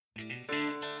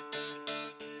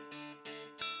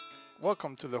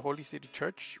Welcome to the Holy City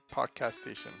Church podcast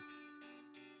station.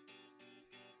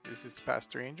 This is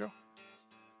Pastor Angel.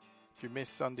 If you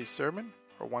missed Sunday's sermon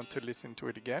or want to listen to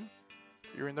it again,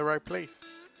 you're in the right place.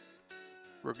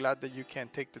 We're glad that you can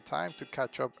take the time to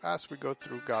catch up as we go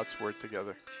through God's Word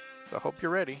together. So I hope you're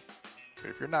ready,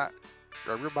 but if you're not,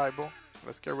 grab your Bible.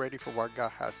 Let's get ready for what God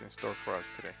has in store for us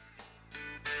today.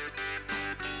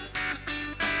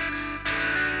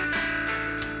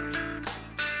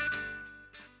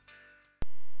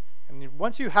 And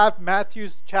once you have Matthew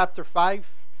chapter 5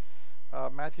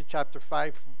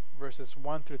 verses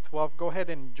 1 through 12, go ahead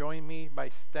and join me by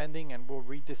standing and we'll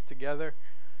read this together.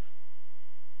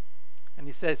 And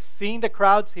he says, seeing the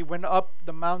crowds, he went up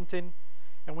the mountain,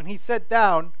 and when he sat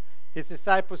down, his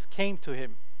disciples came to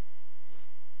him.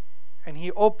 And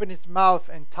he opened his mouth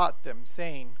and taught them,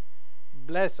 saying,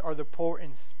 Blessed are the poor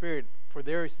in spirit, for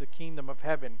there is the kingdom of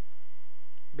heaven.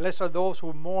 Blessed are those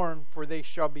who mourn, for they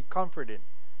shall be comforted.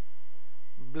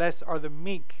 Blessed are the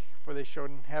meek, for they shall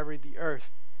inherit the earth.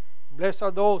 Blessed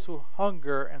are those who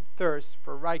hunger and thirst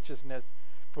for righteousness,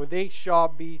 for they shall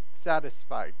be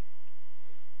satisfied.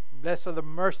 Blessed are the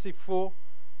merciful,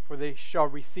 for they shall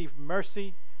receive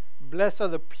mercy. Blessed are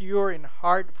the pure in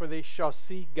heart, for they shall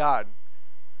see God.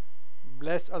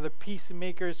 Blessed are the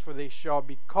peacemakers, for they shall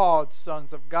be called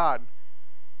sons of God.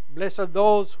 Blessed are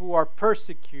those who are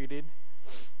persecuted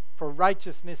for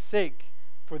righteousness' sake,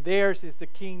 for theirs is the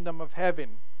kingdom of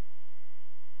heaven.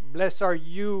 Blessed are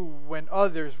you when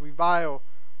others revile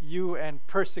you and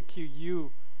persecute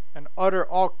you and utter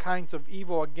all kinds of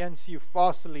evil against you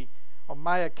falsely on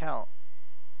my account.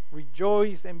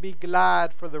 Rejoice and be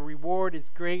glad, for the reward is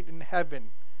great in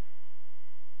heaven.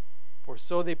 For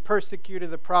so they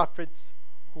persecuted the prophets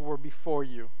who were before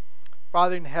you.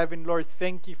 Father in heaven, Lord,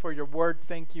 thank you for your word.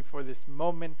 Thank you for this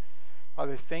moment.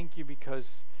 Father, thank you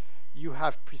because you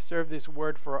have preserved this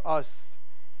word for us,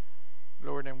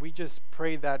 Lord, and we just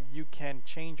pray that you can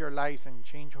change our lives and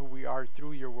change who we are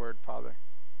through your word, Father.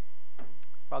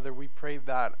 Father, we pray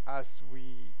that as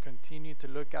we continue to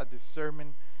look at this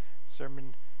sermon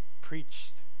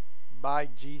preached by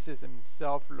Jesus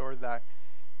himself, Lord, that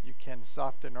you can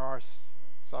soften our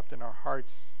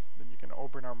hearts, that you can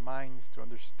open our minds to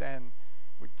understand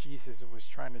what Jesus was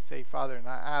trying to say, Father. And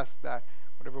I ask that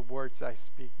whatever words I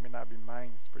speak may not be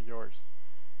mine, but yours.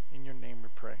 In your name we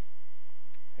pray.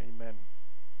 Amen.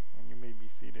 And you may be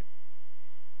seated.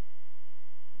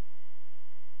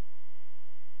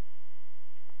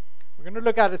 We're going to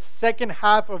look at the second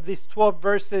half of these 12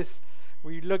 verses.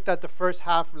 We looked at the first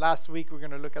half last week. We're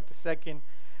going to look at the second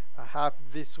half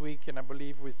this week, and I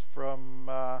believe it was from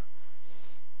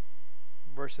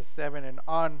verses 7 and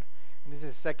on. And this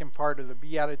is the second part of the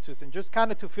Beatitudes. And just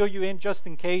kind of to fill you in, just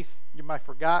in case you might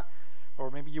forgot, or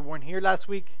maybe you weren't here last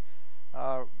week,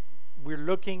 we're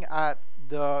looking at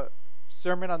the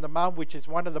Sermon on the Mount, which is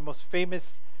one of the most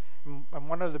famous and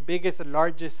one of the biggest and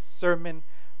largest sermon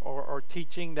or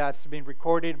teaching that's been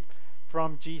recorded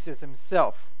from Jesus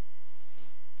himself.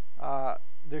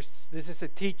 This is a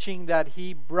teaching that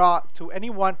he brought to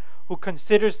anyone who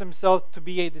considers themselves to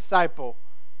be a disciple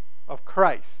of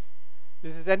Christ.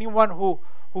 This is anyone who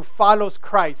follows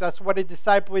Christ. That's what a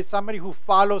disciple is, somebody who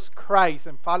follows Christ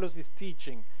and follows his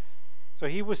teaching. So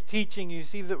he was teaching. You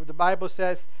see, the Bible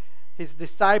says his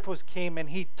disciples came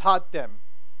and he taught them,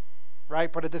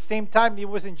 right? But at the same time, it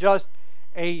wasn't just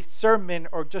a sermon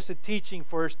or just a teaching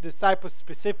for his disciples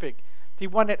specific. He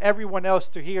wanted everyone else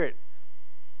to hear it.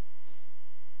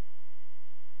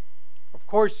 Of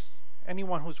course,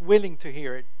 anyone who's willing to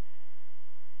hear it.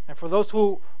 And for those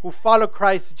who follow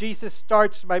Christ, Jesus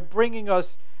starts by bringing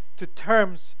us to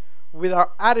terms with our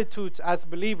attitudes as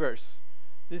believers.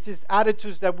 This is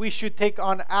attitudes that we should take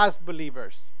on as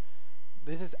believers.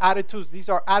 These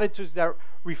are attitudes that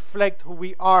reflect who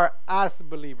we are as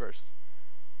believers.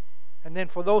 And then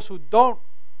for those who don't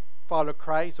follow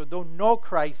Christ or don't know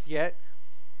Christ yet,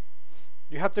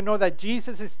 you have to know that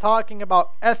Jesus is talking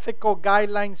about ethical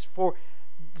guidelines for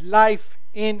life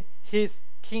in his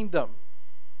kingdom.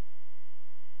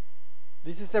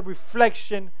 This is a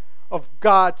reflection of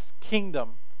God's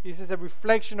kingdom. This is a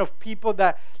reflection of people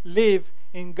that live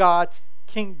in God's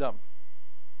kingdom.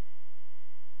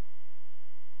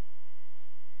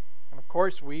 And of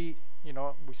course, we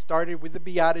started with the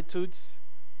Beatitudes,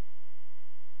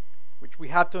 which we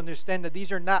have to understand that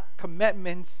these are not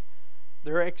commandments,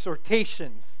 they're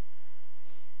exhortations.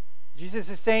 Jesus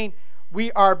is saying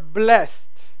we are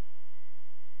blessed.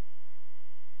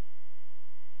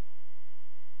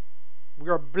 We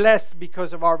are blessed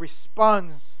because of our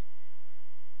response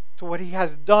to what he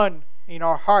has done in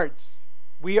our hearts.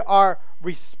 We are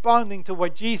responding to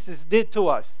what Jesus did to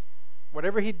us.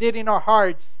 Whatever he did in our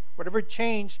hearts, whatever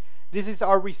changed, this is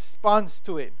our response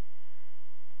to it.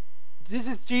 This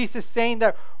is Jesus saying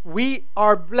that we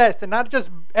are blessed, and not just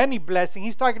any blessing.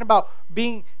 He's talking about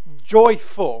being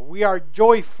joyful. We are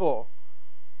joyful.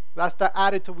 That's the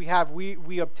attitude we have.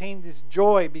 We obtain this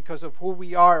joy because of who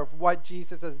we are, of what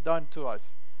Jesus has done to us.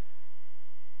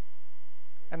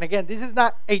 And again, this is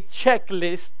not a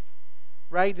checklist,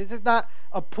 right? This is not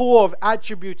a pool of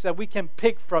attributes that we can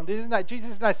pick from.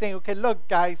 Jesus is not saying, okay, look,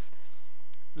 guys,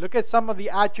 look at some of the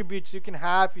attributes you can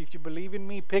have. If you believe in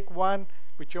me, pick one,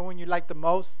 whichever one you like the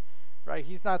most, right?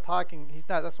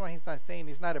 That's why he's not saying,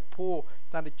 it's not a pool,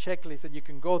 it's not a checklist that you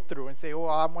can go through and say, oh,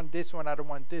 I want this one, I don't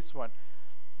want this one.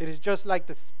 It is just like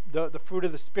the fruit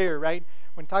of the Spirit, right?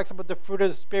 When he talks about the fruit of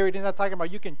the Spirit, he's not talking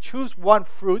about you can choose one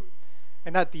fruit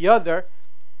and not the other.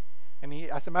 And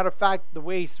as a matter of fact, the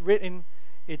way it's written,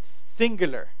 it's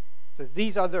singular. It says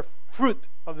these are the fruit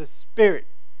of the Spirit.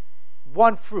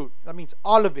 One fruit. That means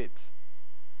all of it.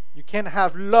 You can't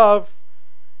have love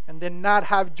and then not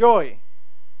have joy,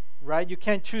 right? You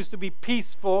can't choose to be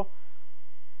peaceful,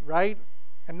 right,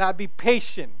 and not be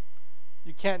patient.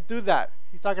 You can't do that.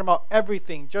 He's talking about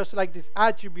everything. Just like these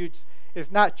attributes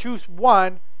is not choose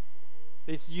one,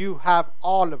 it's you have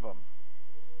all of them.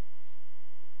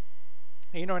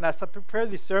 And as I prepare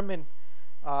this sermon,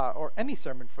 or any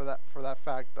sermon for that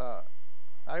fact, I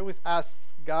always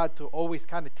ask God to always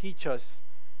kind of teach us,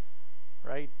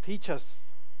 right? Teach us,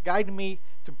 guide me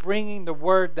to bringing the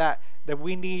word that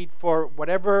we need for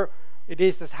whatever it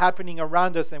is that's happening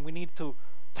around us and we need to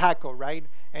tackle, right?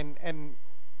 And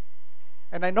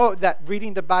I know that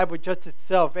reading the Bible just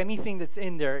itself, anything that's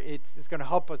in there, it's going to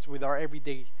help us with our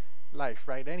everyday life,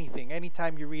 right?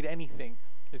 Anytime you read anything,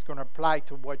 it's going to apply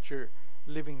to what you're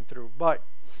living through. But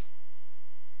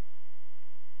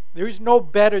there is no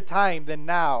better time than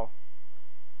now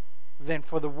than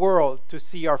for the world to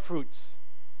see our fruits.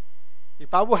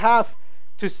 If I would have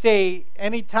to say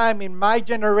any time in my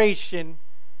generation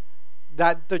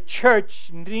that the church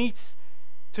needs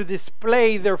to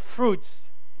display their fruits,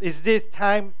 is this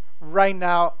time right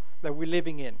now that we're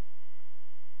living in.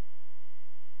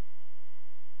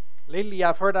 Lately,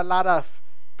 I've heard a lot of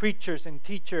preachers and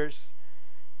teachers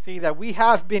say that we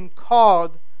have been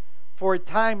called for a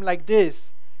time like this,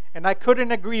 and I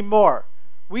couldn't agree more.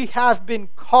 We have been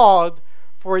called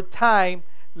for a time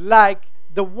like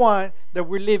the one that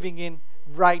we're living in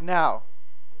right now.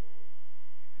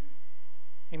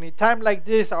 In a time like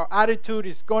this, our attitude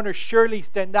is going to surely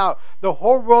stand out. The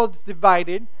whole world's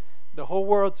divided. The whole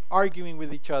world's arguing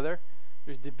with each other.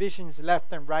 There's divisions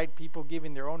left and right, people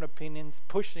giving their own opinions,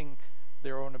 pushing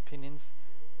their own opinions.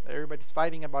 Everybody's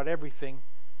fighting about everything.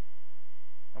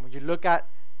 And when you look at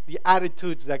the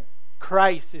attitudes that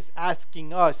Christ is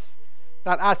asking us,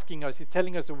 not asking us, he's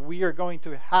telling us that we are going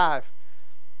to have,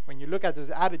 when you look at those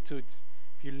attitudes,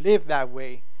 if you live that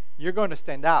way, you're going to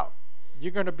stand out.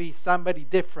 You're going to be somebody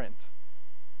different.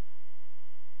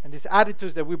 And these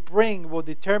attitudes that we bring will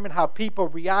determine how people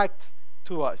react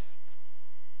to us.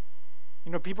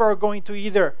 People are going to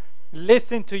either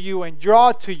listen to you and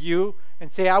draw to you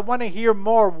and say, I want to hear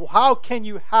more. How can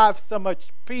you have so much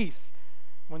peace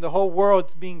when the whole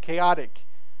world's being chaotic?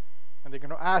 And they're going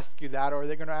to ask you that, or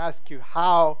they're going to ask you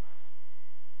how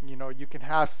you can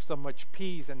have so much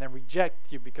peace and then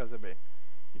reject you because of it.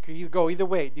 You could either go either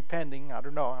way, depending. I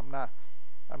don't know. I'm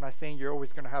not saying you're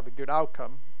always going to have a good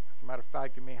outcome. As a matter of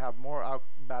fact, you may have more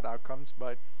bad outcomes,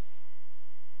 but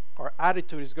our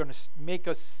attitude is going to make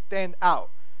us stand out.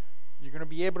 You're going to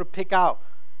be able to pick out.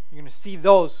 You're going to see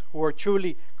those who are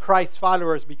truly Christ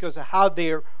followers because of how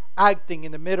they're acting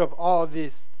in the middle of all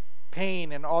this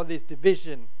pain and all this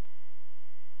division.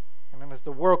 And then as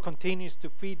the world continues to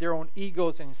feed their own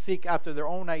egos and seek after their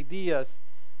own ideas,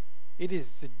 it is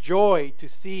a joy to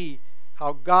see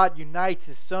how God unites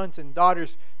His sons and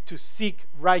daughters to seek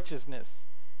righteousness.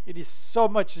 It is so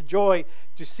much joy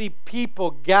to see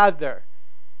people gather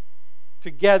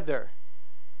together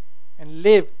and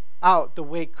live out the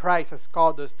way Christ has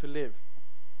called us to live.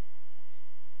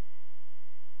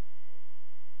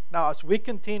 Now, as we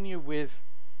continue with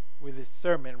this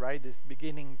sermon, right, this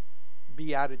beginning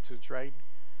Beatitudes, right,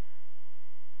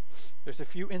 there's a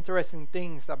few interesting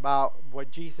things about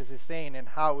what Jesus is saying and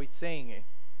how He's saying it.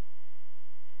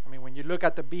 When you look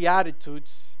at the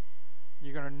Beatitudes,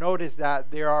 you're going to notice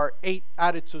that there are 8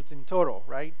 attitudes in total,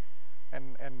 right?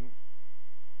 And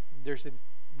there's a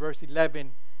verse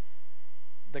 11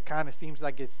 that kind of seems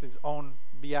like it's its own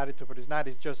beatitude, but it's not.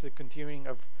 It's just a continuing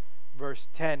of verse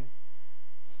 10.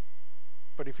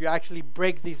 But if you actually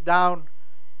break these down,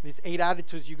 these 8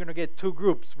 attitudes, you're going to get 2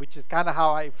 groups, which is kind of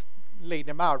how I've laid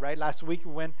them out, right? Last week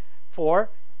we went 4,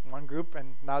 One group,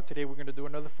 and now today we're going to do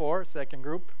another 4, second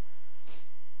group.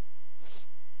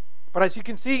 But as you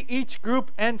can see, each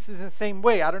group ends in the same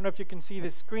way. I don't know if you can see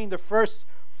the screen. The first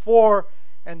 4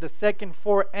 and the second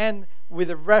 4 end with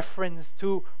a reference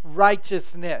to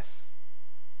righteousness.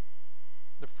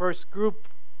 The first group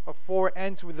of 4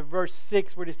 ends with the verse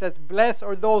 6 where it says, "Blessed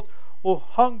are those who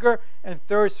hunger and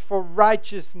thirst for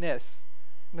righteousness."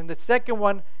 And then the second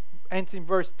one ends in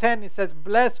verse 10. It says,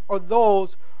 "Blessed are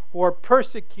those who are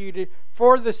persecuted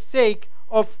for the sake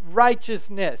of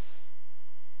righteousness."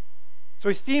 So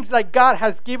it seems like God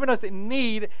has given us a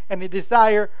need and a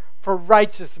desire for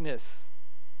righteousness.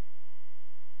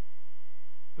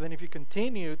 But then if you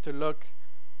continue to look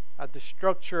at the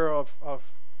structure of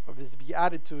these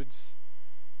Beatitudes,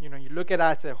 you look at it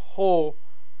as a whole,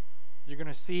 you're going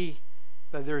to see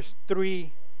that there's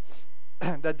 3,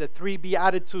 that the 3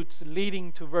 Beatitudes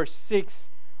leading to verse 6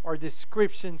 are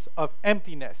descriptions of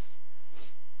emptiness.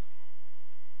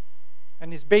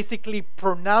 And it's basically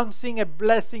pronouncing a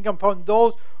blessing upon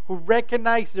those who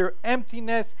recognize their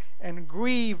emptiness and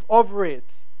grieve over it.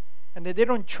 And that they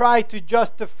don't try to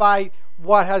justify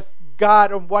what has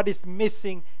God and what is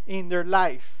missing in their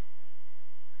life.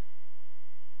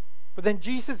 But then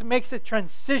Jesus makes a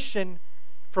transition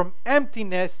from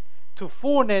emptiness to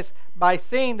fullness by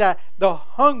saying that the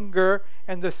hunger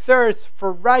and the thirst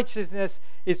for righteousness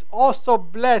is also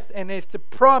blessed, and it's a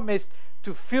promise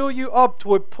to fill you up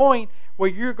to a point where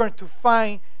you're going to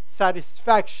find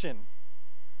satisfaction.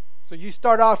 So you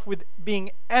start off with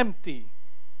being empty.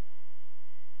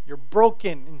 You're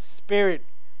broken in spirit.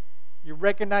 You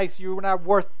recognize you're not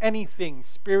worth anything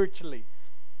spiritually,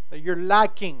 that you're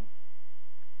lacking.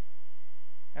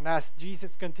 And as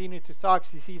Jesus continues to talk,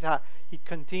 he sees how he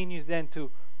continues then to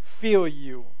fill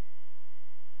you.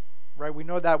 Right? We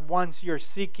know that once you're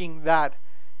seeking that,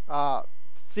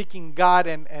 seeking God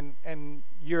and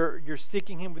you're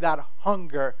seeking Him without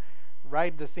hunger,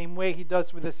 right? The same way He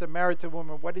does with the Samaritan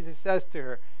woman. What does He says to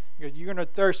her? He goes, "You're going to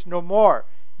thirst no more.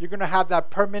 You're going to have that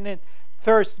permanent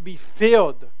thirst be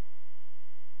filled."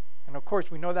 And of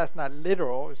course, we know that's not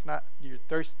literal. It's not you're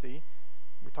thirsty.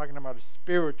 We're talking about a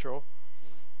spiritual.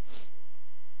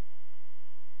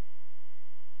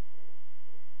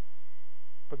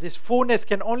 But this fullness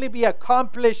can only be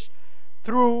accomplished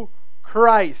through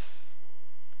Christ.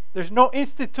 There's no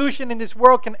institution in this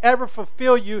world can ever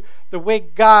fulfill you the way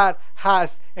God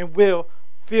has and will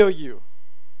fill you.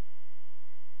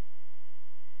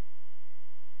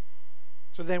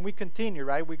 So then we continue,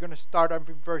 right? We're going to start on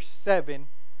verse 7,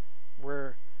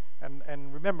 where,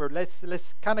 and remember,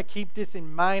 let's kind of keep this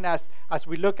in mind as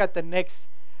we look at the next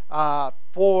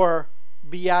 4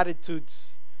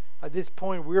 Beatitudes. At this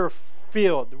point, we're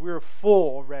filled, we're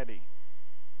full already.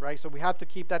 Right? So we have to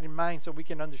keep that in mind so we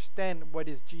can understand what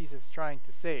is Jesus trying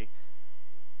to say.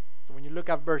 So when you look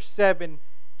at verse 7,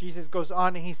 Jesus goes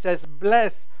on and he says,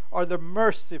 "Blessed are the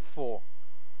merciful,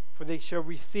 for they shall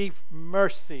receive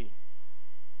mercy."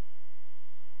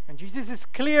 And Jesus is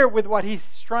clear with what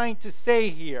he's trying to say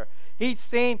here. He's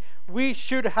saying we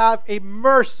should have a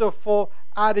merciful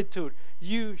attitude.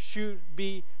 You should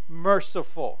be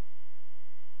merciful.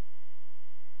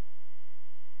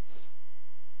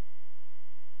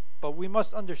 But we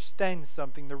must understand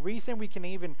something. The reason we can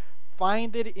even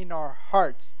find it in our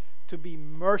hearts to be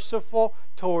merciful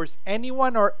towards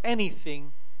anyone or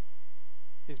anything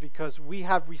is because we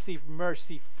have received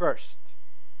mercy first.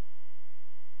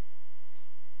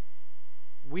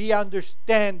 We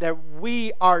understand that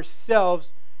we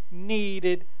ourselves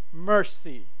needed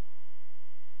mercy.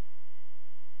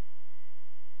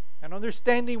 And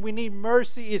understanding we need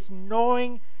mercy is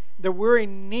knowing that we're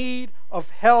in need of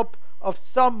help of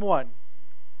someone.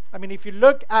 I mean, if you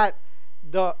look at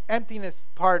the emptiness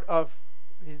part of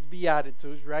his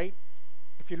Beatitudes, right?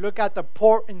 If you look at the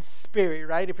poor in spirit,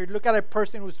 right? If you look at a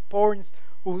person who is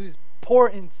poor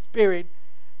in spirit,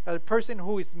 a person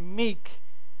who is meek,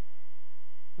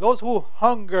 those who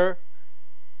hunger,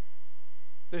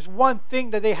 there's one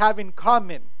thing that they have in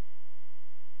common,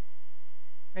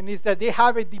 and is that they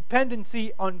have a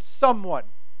dependency on someone.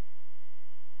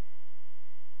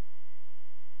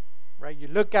 Right? You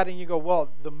look at it and you go, well,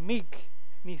 the meek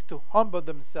needs to humble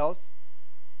themselves.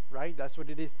 Right? That's what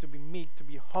it is to be meek, to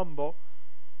be humble.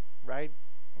 Right?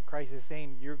 And Christ is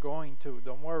saying, you're going to,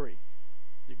 don't worry.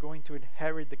 You're going to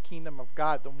inherit the kingdom of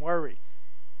God. Don't worry.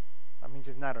 That means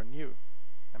it's not on you.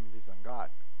 That means it's on God.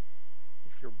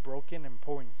 If you're broken and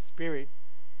poor in spirit,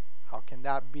 how can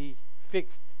that be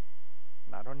fixed?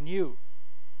 Not on you,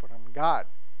 but on God.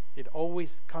 It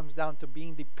always comes down to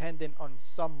being dependent on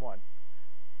someone.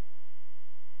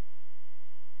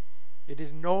 It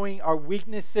is knowing our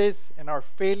weaknesses and our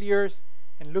failures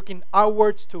and looking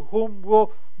outwards to whom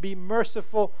will be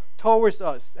merciful towards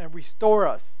us and restore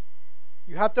us.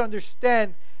 You have to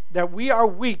understand that we are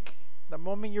weak. The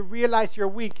moment you realize you're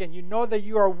weak and you know that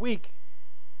you are weak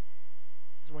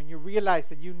is when you realize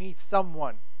that you need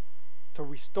someone to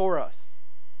restore us.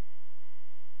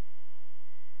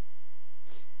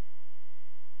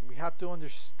 We have to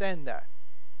understand that.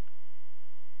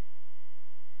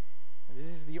 And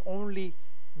this is the only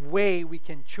way we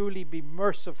can truly be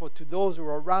merciful to those who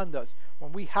are around us.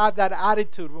 When we have that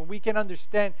attitude, when we can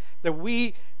understand that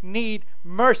we need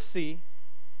mercy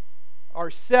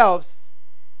ourselves,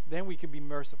 then we can be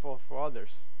merciful for others.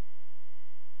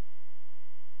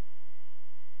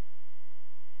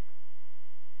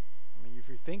 I mean, if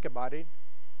you think about it,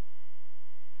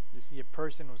 you see a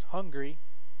person who's hungry,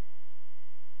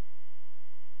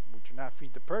 would you not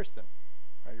feed the person?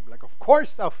 Right? You're like, of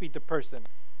course I'll feed the person.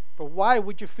 But why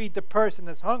would you feed the person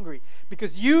that's hungry?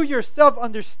 Because you yourself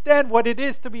understand what it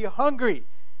is to be hungry.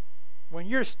 When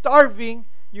you're starving,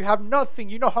 you have nothing.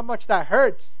 You know how much that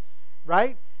hurts,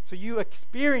 right? So you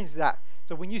experience that.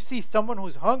 So when you see someone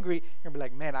who's hungry, you'll be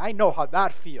like, man, I know how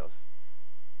that feels.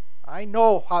 I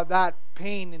know how that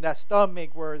pain in that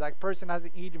stomach where that person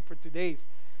hasn't eaten for 2 days.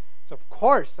 So of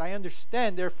course, I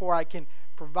understand. Therefore, I can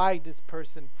provide this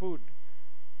person food.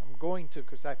 I'm going to,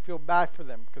 because I feel bad for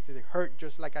them, because it hurt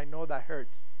just like I know that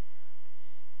hurts.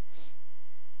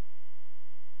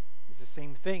 It's the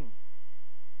same thing.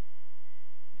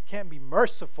 You can't be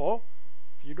merciful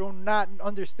if you do not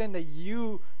understand that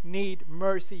you need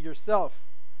mercy yourself.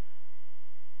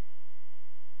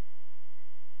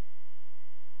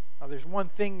 Now there's one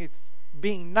thing, it's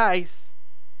being nice,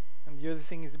 and the other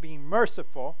thing is being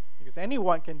merciful, because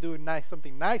anyone can do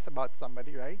something nice about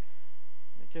somebody, right?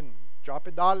 They can drop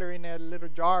 $1 in a little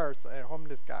jar or a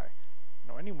homeless guy.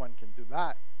 Anyone can do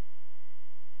that.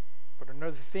 But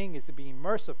another thing is being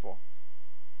merciful.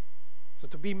 So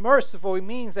to be merciful, it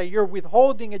means that you're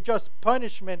withholding a just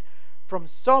punishment from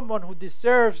someone who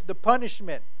deserves the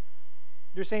punishment.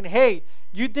 You're saying, hey,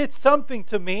 you did something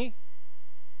to me,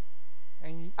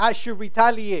 and I should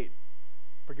retaliate.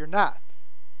 But you're not.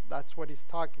 That's what he's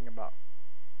talking about.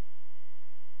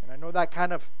 And I know that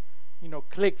kind of,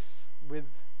 clicks with,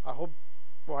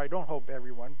 I don't hope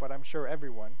everyone, but I'm sure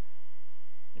everyone.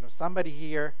 Somebody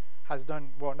here has done,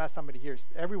 not somebody here,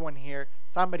 everyone here,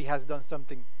 somebody has done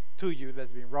something to you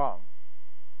that's been wrong.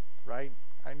 Right?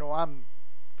 I know I'm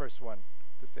the first one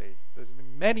to say, there's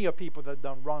been many of people that have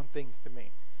done wrong things to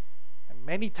me. And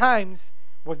many times,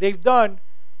 what they've done,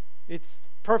 it's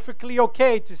perfectly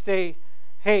okay to say,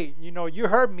 hey, you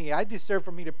hurt me. I deserve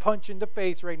for me to punch you in the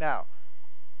face right now.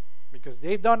 Because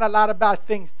they've done a lot of bad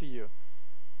things to you.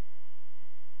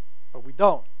 But we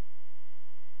don't.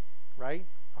 Right?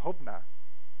 I hope not.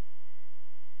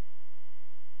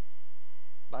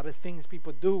 A lot of things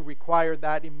people do require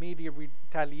that immediate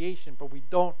retaliation, but we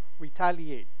don't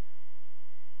retaliate.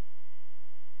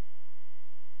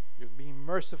 Because being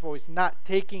merciful is not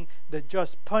taking the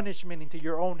just punishment into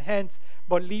your own hands,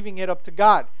 but leaving it up to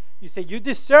God. You say, you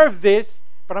deserve this,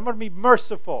 but I'm going to be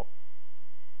merciful.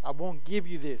 I won't give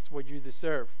you this, what you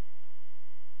deserve.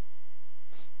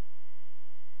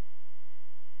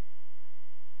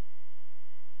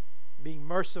 Being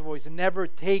merciful is never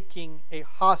taking a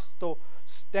hostile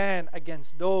stand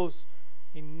against those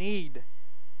in need.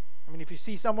 I mean, if you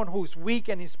see someone who's weak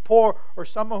and is poor, or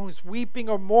someone who's weeping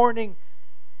or mourning,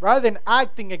 rather than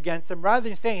acting against them, rather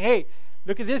than saying, hey,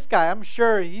 look at this guy, I'm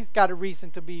sure he's got a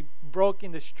reason to be broke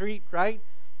in the street, right?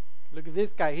 Look at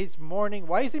this guy, he's mourning.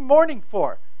 Why is he mourning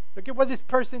for? Look at what this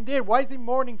person did. Why is he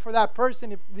mourning for that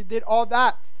person if they did all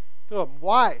that to him?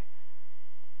 Why?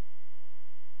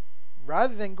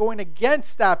 Rather than going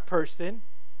against that person,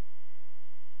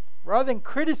 rather than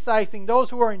criticizing those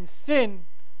who are in sin,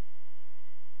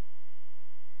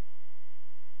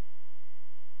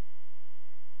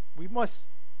 we must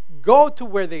go to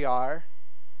where they are,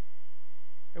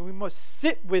 and we must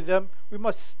sit with them, we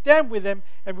must stand with them,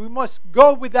 and we must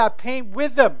go with that pain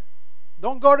with them.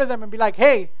 Don't go to them and be like,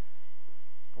 hey,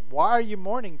 why are you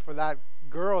mourning for that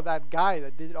girl, that guy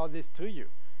that did all this to you?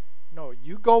 No,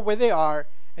 you go where they are,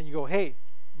 and you go, hey,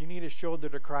 you need a shoulder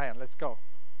to cry on. Let's go.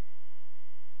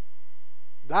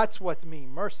 That's what's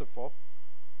being merciful.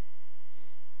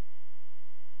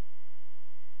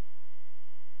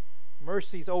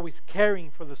 Mercy is always caring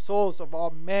for the souls of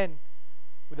all men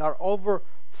with our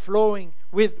overflowing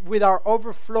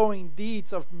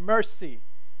deeds of mercy.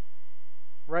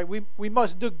 Right? We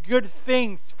must do good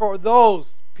things for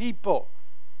those people.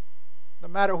 No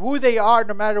matter who they are,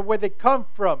 no matter where they come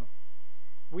from.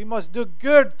 We must do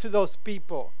good to those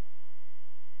people.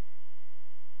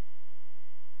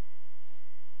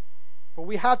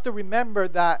 we have to remember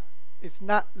that it's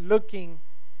not looking,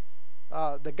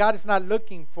 that God is not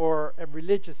looking for a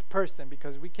religious person,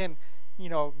 because we can,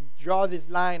 draw this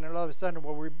line, and all of a sudden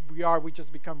what we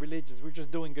just become religious. We're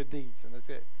just doing good deeds, and that's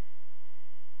it.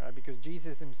 Because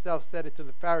Jesus himself said it to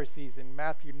the Pharisees in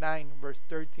Matthew 9, verse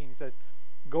 13. He says,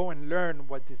 go and learn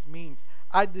what this means.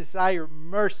 I desire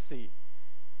mercy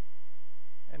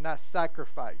and not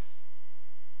sacrifice.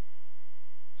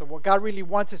 So what God really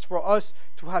wants is for us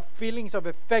to have feelings of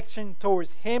affection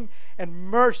towards him and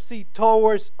mercy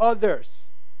towards others.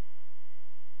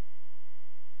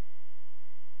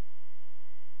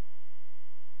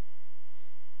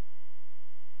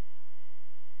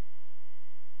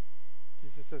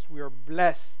 Jesus says we are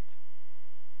blessed.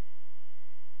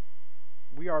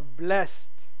 We are blessed.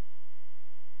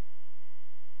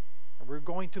 And we're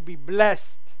going to be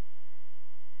blessed.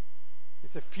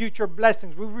 It's a future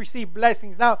blessings. We've received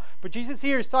blessings now, but Jesus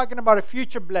here is talking about a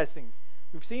future blessings.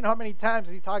 We've seen how many times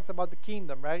he talks about the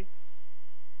kingdom, right?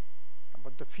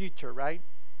 About the future, right?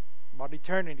 About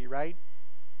eternity, right?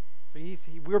 So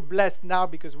we're blessed now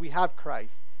because we have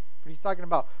Christ. But he's talking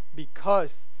about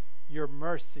because you're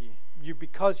merciful,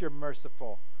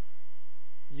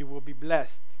 you will be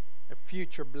blessed. A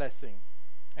future blessing,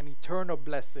 an eternal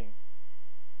blessing.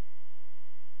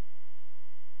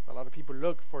 A lot of people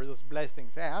look for those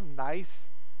blessings. Hey, I'm nice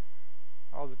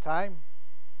all the time.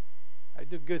 I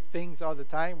do good things all the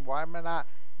time. Why am I not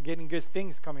getting good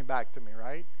things coming back to me,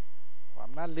 right? Well,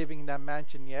 I'm not living in that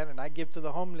mansion yet, and I give to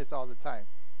the homeless all the time,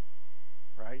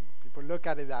 right? People look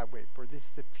at it that way. For this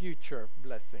is a future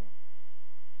blessing.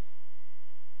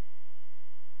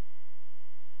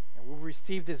 And we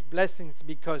receive these blessings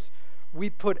because we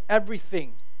put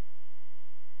everything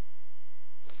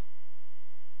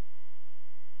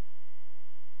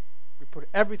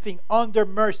under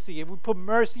mercy, and we put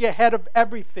mercy ahead of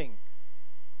everything.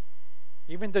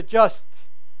 Even the just,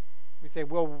 we say,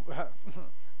 well,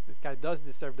 this guy does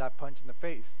deserve that punch in the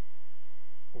face.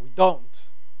 But we don't.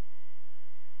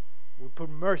 We put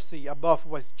mercy above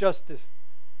what's justice.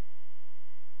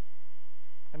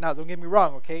 And now, don't get me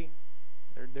wrong, okay?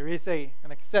 There is an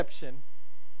exception.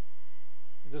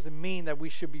 It doesn't mean that we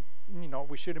should be,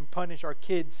 we shouldn't punish our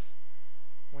kids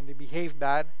when they behave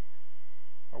bad.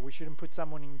 Or we shouldn't put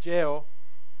someone in jail,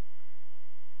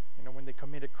 when they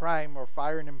commit a crime, or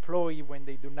fire an employee when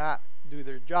they do not do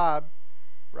their job,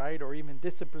 right? Or even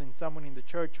discipline someone in the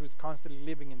church who's constantly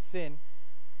living in sin.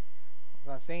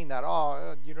 I'm not saying that,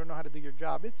 you don't know how to do your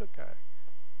job. It's okay.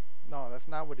 No, that's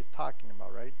not what it's talking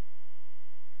about, right?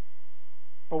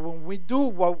 But when we do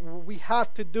what we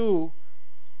have to do,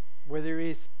 whether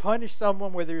it's punish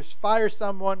someone, whether it's fire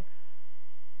someone,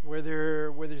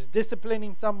 whether it's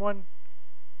disciplining someone,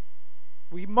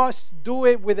 we must do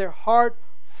it with a heart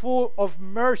full of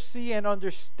mercy and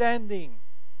understanding.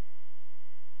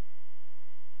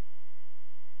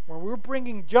 When we're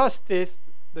bringing justice,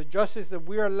 the justice that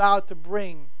we're allowed to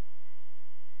bring,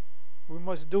 we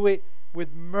must do it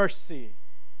with mercy.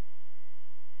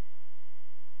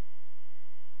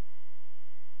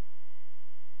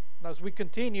 Now, as we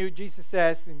continue, Jesus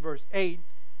says in verse 8,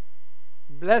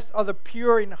 blessed are the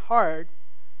pure in heart,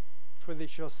 for they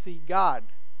shall see God.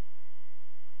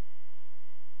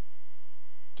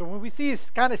 So when we see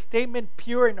this kind of statement,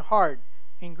 pure in heart,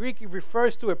 in Greek it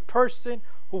refers to a person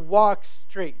who walks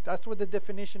straight. That's what the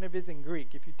definition of it is in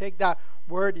Greek. If you take that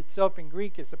word itself in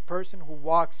Greek, it's a person who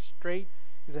walks straight,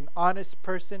 is an honest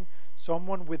person,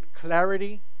 someone with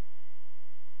clarity.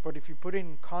 But if you put it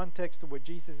in context to what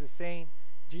Jesus is saying,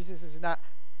 Jesus is not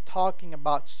talking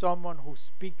about someone who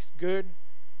speaks good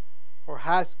or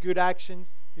has good actions.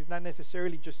 He's not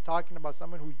necessarily just talking about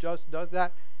someone who just does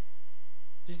that.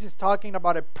 Jesus is talking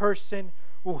about a person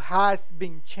who has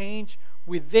been changed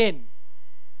within.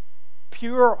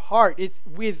 Pure heart is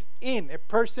within. A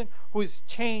person who is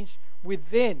changed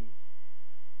within.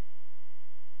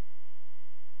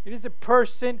 It is a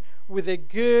person with a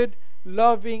good,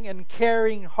 loving, and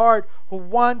caring heart who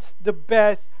wants the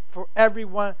best for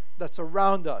everyone that's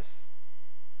around us.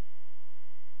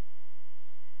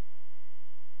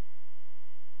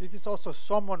 This is also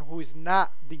someone who is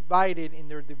not divided in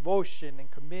their devotion and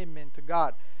commitment to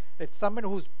God. It's someone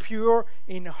who's pure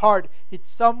in heart. It's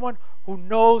someone who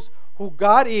knows who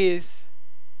God is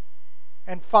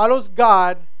and follows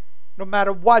God no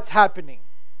matter what's happening.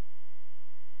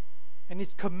 And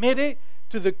is committed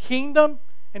to the kingdom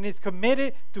and is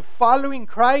committed to following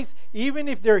Christ, even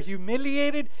if they're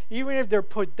humiliated, even if they're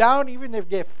put down, even if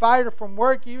they get fired from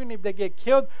work, even if they get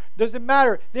killed. Doesn't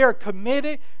matter. They are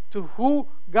committed to who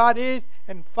God is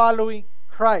and following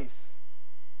Christ.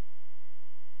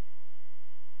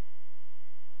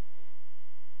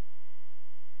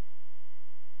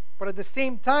 But at the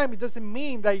same time, it doesn't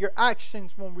mean that your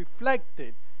actions won't reflect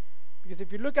it. Because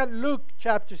if you look at Luke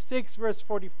chapter 6, verse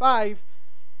 45, it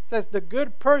says, the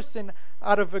good person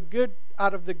out of the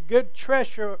good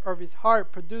treasure of his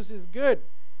heart produces good.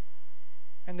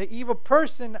 And the evil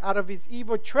person out of his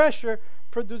evil treasure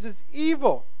produces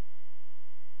evil.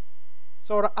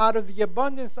 So out of the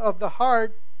abundance of the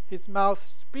heart, his mouth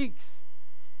speaks.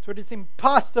 So it is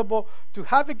impossible to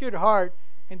have a good heart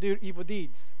and do evil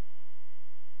deeds.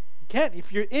 You can't.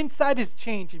 If your inside is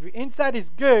changed, if your inside is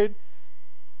good,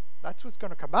 that's what's going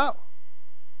to come out.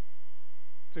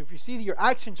 So if you see that your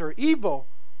actions are evil,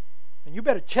 then you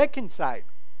better check inside,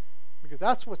 because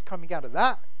that's what's coming out of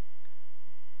that.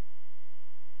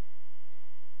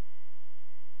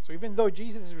 So even though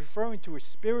Jesus is referring to a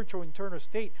spiritual internal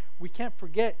state, we can't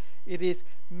forget it is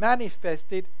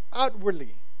manifested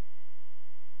outwardly.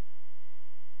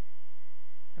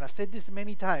 And I've said this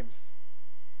many times.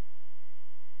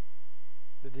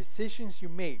 The decisions you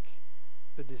make,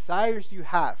 the desires you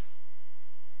have,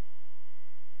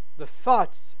 the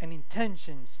thoughts and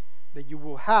intentions that you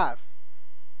will have,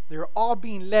 they're all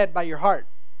being led by your heart.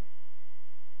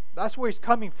 That's where it's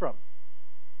coming from.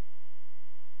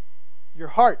 Your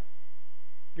heart,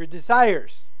 your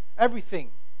desires, everything.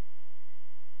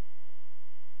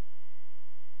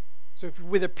 So if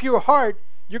with a pure heart,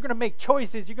 you're going to make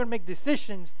choices, you're going to make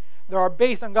decisions that are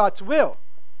based on God's will.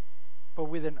 But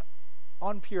with an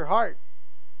unpure heart,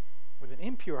 with an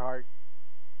impure heart,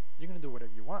 you're going to do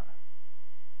whatever you want.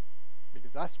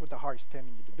 Because that's what the heart's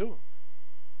telling you to do.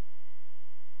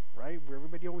 Right? Where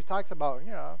everybody always talks about,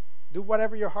 do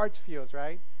whatever your heart feels,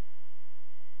 right?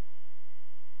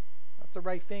 That's the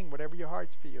right thing, whatever your heart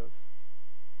feels.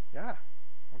 Yeah,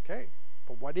 okay.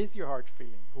 But what is your heart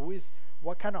feeling?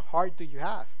 What kind of heart do you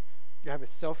have? You have a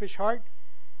selfish heart?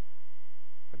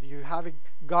 Or do you have a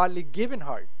godly given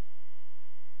heart?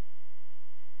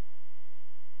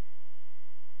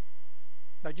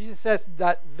 Now Jesus says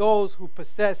that those who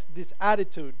possess this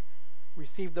attitude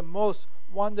receive the most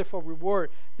wonderful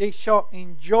reward. They shall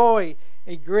enjoy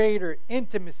a greater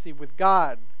intimacy with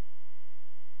God.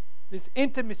 This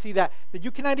intimacy that you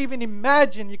cannot even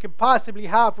imagine you can possibly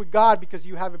have with God because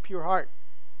you have a pure heart.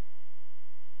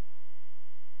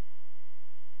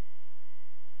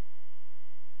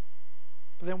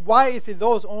 But then why is it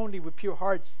those only with pure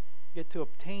hearts get to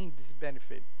obtain this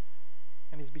benefit?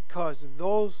 And it's because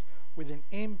those with an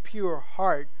impure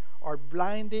heart are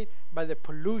blinded by the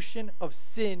pollution of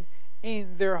sin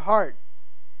in their heart.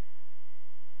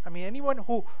 I mean, anyone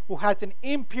who has an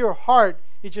impure heart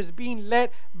is just being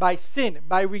led by sin,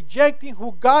 by rejecting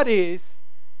who God is.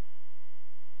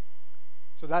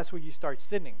 So that's where you start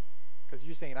sinning. Because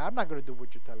you're saying, I'm not going to do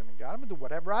what you're telling me, God. I'm going to do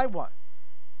whatever I want.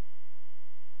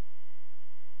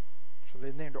 So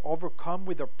then they're overcome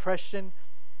with oppression.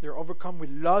 They're overcome with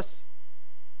lust.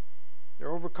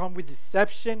 They're overcome with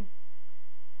deception.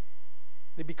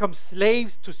 They become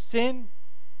slaves to sin.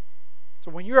 So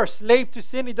when you're a slave to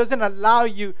sin, it doesn't allow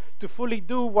you to fully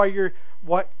do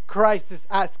what Christ is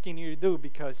asking you to do,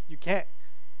 because you can't.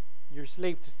 You're a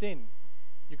slave to sin.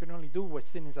 You can only do what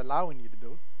sin is allowing you to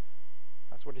do.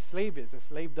 That's what a slave is. A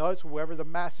slave does whoever the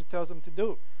master tells them to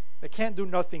do. They can't do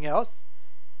nothing else.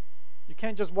 You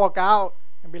can't just walk out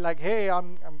and be like, hey,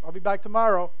 I'll be back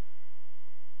tomorrow.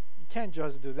 You can't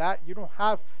just do that. You don't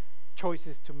have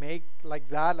choices to make like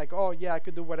that. Like, oh yeah, I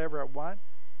could do whatever I want.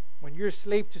 When you're a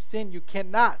slave to sin, you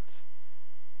cannot.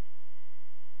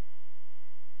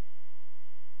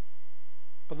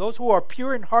 But those who are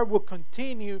pure in heart will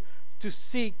continue to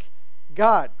seek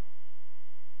God.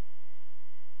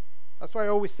 That's why I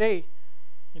always say,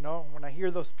 when I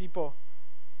hear those people,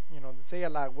 they say a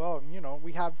lot, well,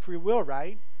 we have free will,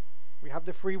 right? We have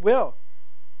the free will.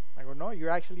 I go, no, you're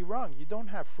actually wrong. You don't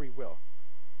have free will.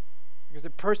 Because a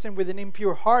person with an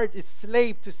impure heart is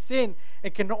slave to sin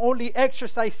and can only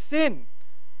exercise sin.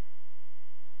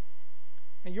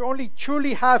 And you only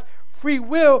truly have free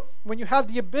will when you have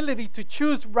the ability to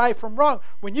choose right from wrong.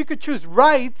 When you could choose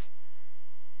right,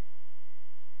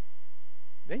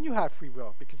 then you have free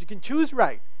will, because you can choose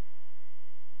right.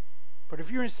 But if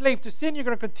you're enslaved to sin, you're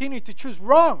going to continue to choose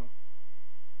wrong.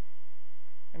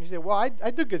 And you say, well,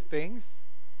 I do good things.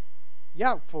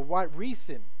 Yeah, for what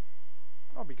reason?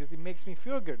 Oh, because it makes me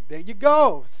feel good. There you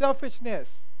go.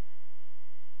 Selfishness.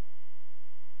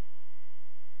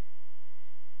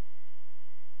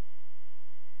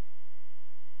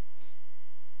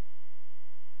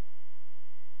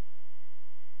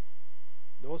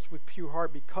 Those with pure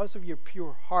heart, because of your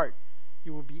pure heart,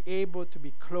 you will be able to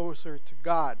be closer to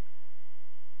God.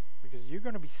 Because you're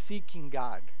going to be seeking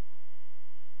God.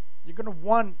 You're going to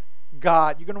want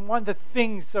God. You're going to want the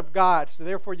things of God. So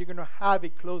therefore, you're going to have a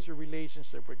closer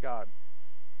relationship with God.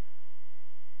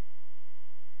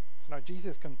 So now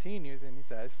Jesus continues and he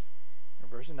says, in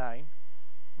verse 9,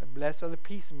 blessed are the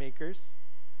peacemakers,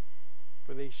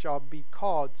 for they shall be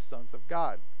called sons of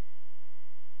God.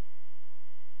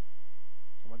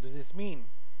 What does this mean?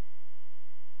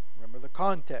 Remember the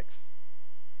context.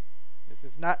 This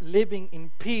is not living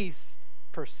in peace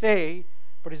per se,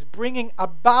 but it's bringing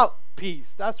about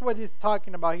peace. That's what he's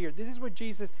talking about here. This is what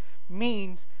Jesus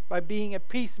means by being a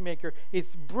peacemaker.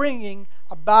 It's bringing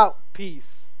about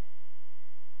peace.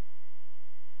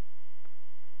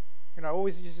 I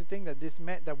always used to think that this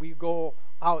meant that we go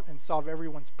out and solve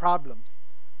everyone's problems,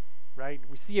 right?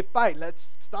 We see a fight,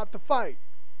 let's stop the fight.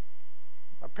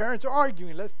 My parents are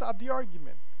arguing, let's stop the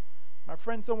argument. My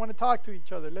friends don't want to talk to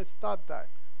each other, let's stop that.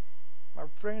 My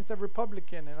friends are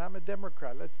Republican and I'm a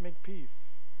Democrat, let's make peace.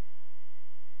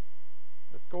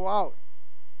 Let's go out.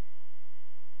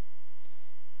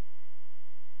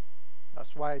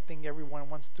 That's why I think everyone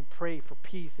wants to pray for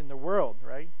peace in the world,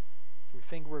 right? We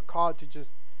think we're called to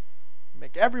just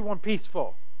make everyone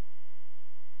peaceful.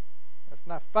 Let's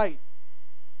not fight.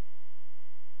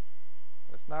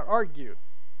 Let's not argue.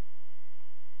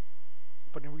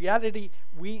 But in reality,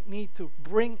 we need to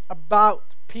bring about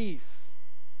peace.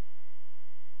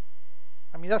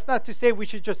 I mean, that's not to say we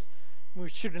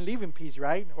shouldn't live in peace,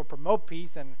 right? Or promote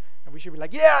peace, and we should be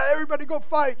like, yeah, everybody go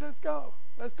fight. Let's go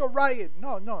riot.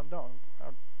 No.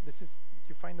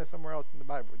 You find that somewhere else in the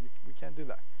Bible. We can't do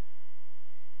that.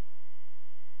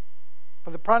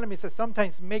 But the problem is that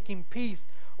sometimes making peace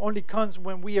only comes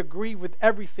when we agree with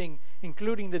everything,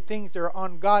 including the things that are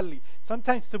ungodly.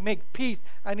 Sometimes to make peace,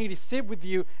 I need to sit with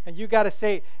you and you got to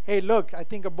say, hey, look, I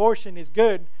think abortion is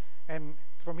good. And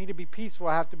for me to be peaceful,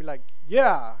 I have to be like,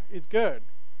 yeah, it's good.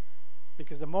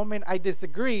 Because the moment I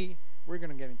disagree, we're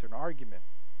going to get into an argument,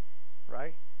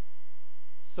 right?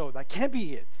 So that can't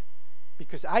be it.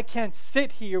 Because I can't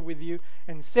sit here with you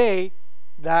and say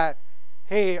that,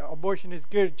 hey, abortion is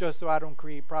good just so I don't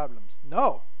create problems.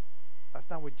 No, that's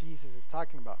not what Jesus is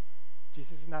talking about.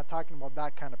 Jesus is not talking about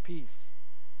that kind of peace.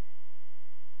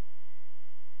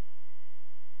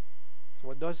 So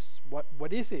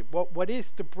what is it? What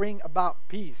is to bring about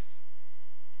peace?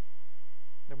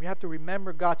 And we have to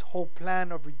remember God's whole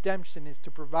plan of redemption is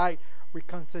to provide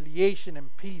reconciliation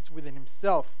and peace within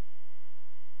himself.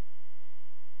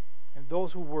 And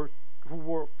those who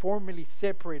were formerly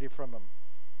separated from him.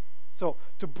 So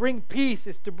to bring peace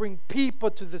is to bring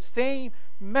people to the same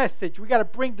message. We got to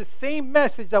bring the same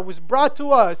message that was brought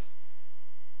to us.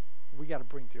 We got to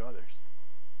bring to others.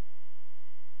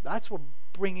 That's what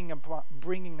bringing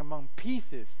among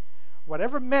peace is.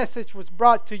 Whatever message was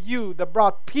brought to you that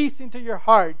brought peace into your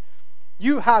heart,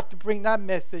 you have to bring that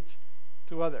message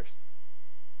to others.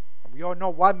 And we all know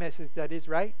what message that is,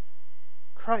 right?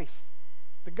 Christ,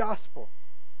 the gospel.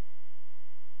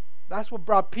 That's what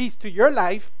brought peace to your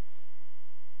life.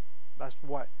 That's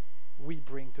what we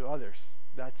bring to others,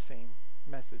 that same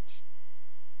message.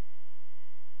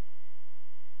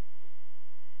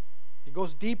 It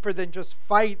goes deeper than just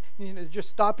just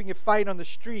stopping a fight on the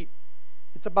street.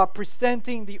 It's about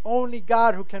presenting the only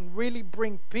God who can really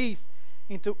bring peace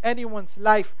into anyone's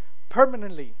life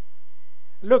permanently.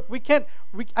 Look,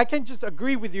 I can't just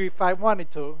agree with you if I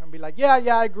wanted to and be like, yeah,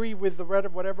 I agree with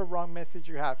whatever wrong message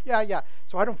you have. Yeah.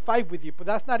 So I don't fight with you, but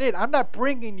that's not it. I'm not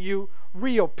bringing you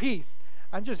real peace.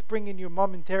 I'm just bringing you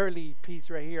momentarily peace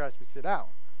right here as we sit down.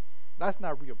 That's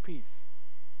not real peace.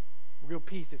 Real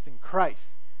peace is in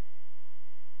Christ.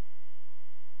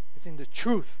 It's in the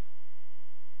truth.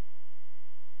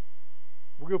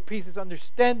 Real peace is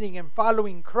understanding and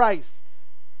following Christ.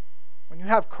 When you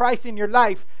have Christ in your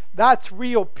life, that's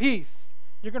real peace.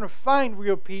 You're going to find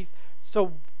real peace.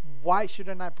 So why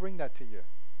shouldn't I bring that to you?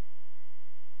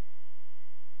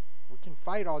 We can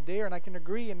fight all day and I can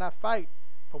agree and not fight.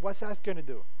 But what's that going to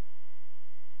do?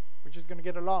 We're just going to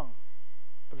get along.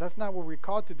 But that's not what we're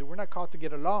called to do. We're not called to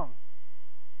get along.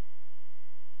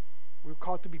 We're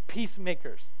called to be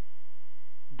peacemakers.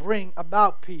 Bring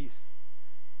about peace.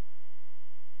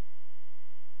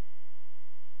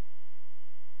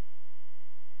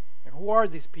 And who are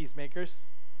these peacemakers?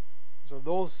 So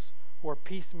those who are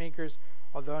peacemakers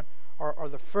are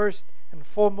the first and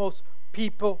foremost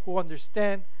people who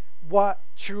understand what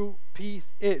true peace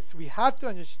is. We have to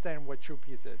understand what true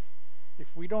peace is. If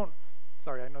we don't,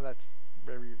 sorry, I know that's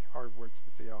very hard words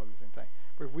to say all at the same time.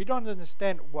 But if we don't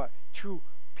understand what true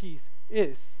peace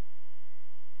is,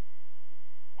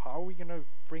 how are we going to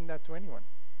bring that to anyone?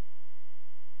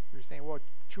 We're saying, well,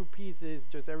 true peace is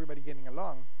just everybody getting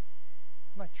along.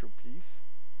 It's not true peace.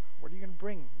 What are you going to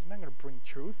bring? You're not going to bring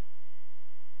truth.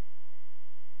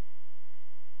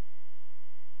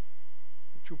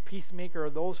 true peacemaker are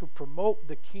those who promote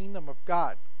the kingdom of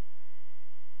God.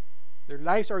 Their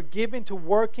lives are given to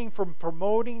working from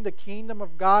promoting the kingdom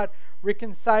of God,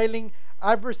 reconciling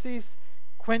adversities,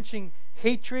 quenching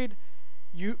hatred,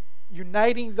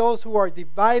 uniting those who are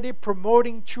divided,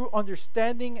 promoting true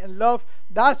understanding and love.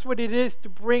 That's what it is to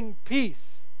bring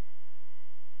peace.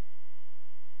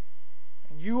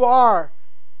 And you are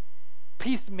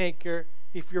peacemaker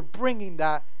if you're bringing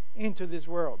that into this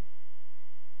world.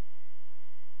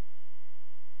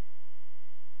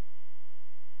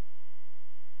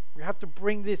 We have to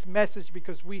bring this message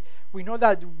because we know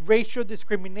that racial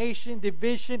discrimination,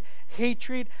 division,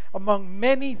 hatred, among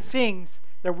many things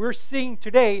that we're seeing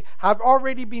today have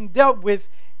already been dealt with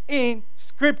in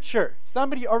Scripture.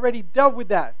 Somebody already dealt with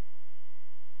that.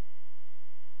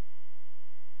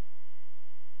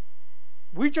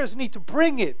 We just need to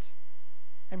bring it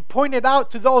and point it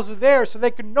out to those who are there so they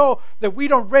can know that we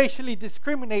don't racially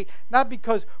discriminate, not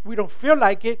because we don't feel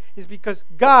like it, it's because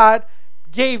God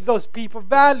gave those people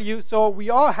value, so we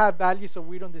all have value, so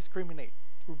we don't discriminate.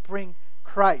 We bring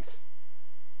Christ.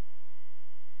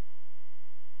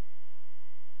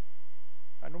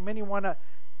 I know many want to,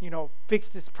 fix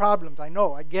these problems. I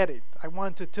know, I get it. I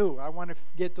want to too. I want to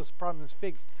get those problems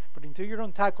fixed. But until you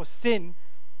don't tackle sin,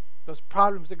 those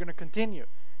problems are going to continue.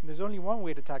 And there's only one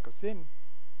way to tackle sin.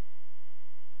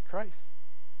 It's Christ.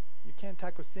 You can't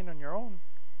tackle sin on your own.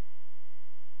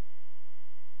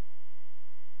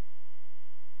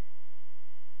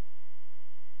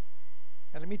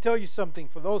 And let me tell you something,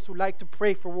 for those who like to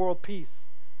pray for world peace,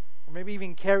 or maybe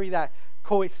even carry that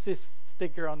coexist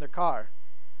sticker on their car.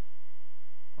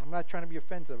 I'm not trying to be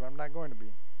offensive, I'm not going to be.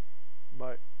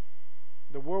 But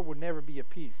the world will never be at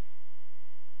peace.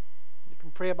 You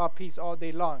can pray about peace all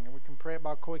day long, and we can pray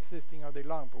about coexisting all day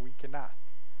long, but we cannot.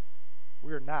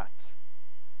 We're not.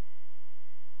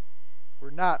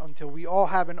 We're not until we all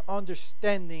have an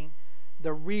understanding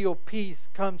the real peace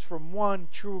comes from one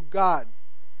true God.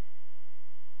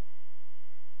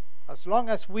 As long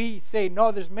as we say,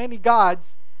 no, there's many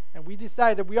gods, and we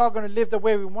decide that we are going to live the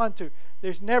way we want to,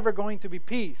 there's never going to be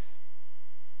peace.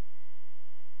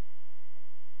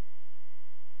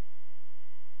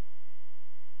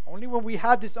 Only when we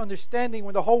have this understanding,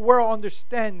 when the whole world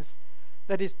understands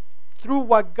that it's through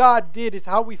what God did is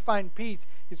how we find peace,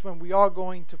 is when we are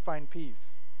going to find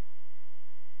peace.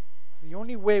 It's the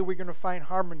only way we're going to find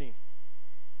harmony.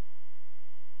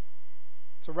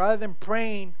 So rather than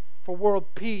praying for world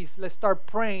peace, let's start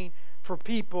praying for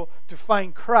people to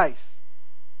find Christ.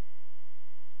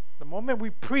 The moment we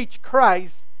preach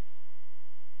Christ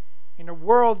in a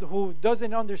world who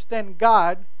doesn't understand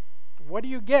God, what do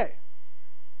you get?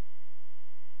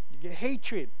 You get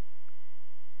hatred.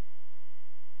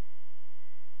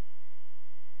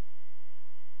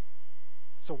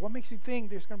 So what makes you think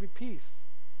there's going to be peace?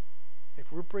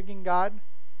 If we're bringing God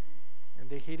and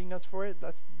they're hating us for it,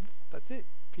 that's it.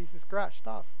 Peace is scratched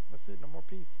off. That's it. No more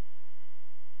peace.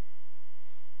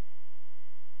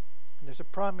 And there's a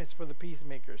promise for the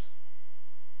peacemakers.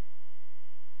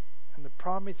 And the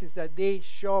promise is that they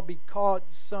shall be called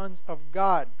sons of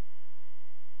God.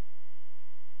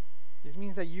 This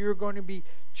means that you're going to be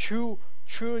true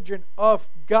children of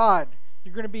God.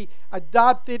 You're going to be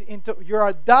adopted into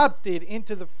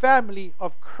the family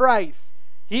of Christ.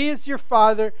 He is your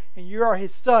father and you are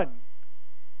his son.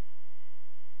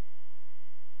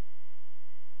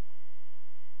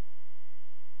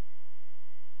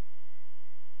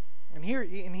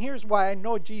 And here's why I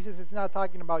know Jesus is not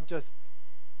talking about just,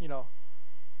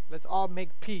 let's all make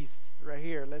peace right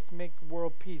here. Let's make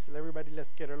world peace.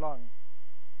 Let's get along.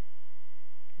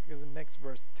 Look at the next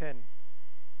verse, 10.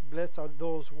 Blessed are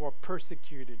those who are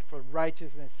persecuted for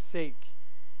righteousness' sake,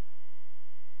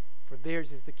 for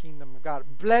theirs is the kingdom of God.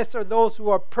 Blessed are those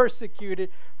who are persecuted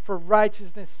for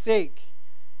righteousness' sake.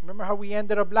 Remember how we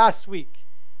ended up last week?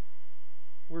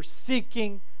 We're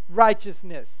seeking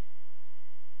righteousness.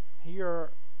 Here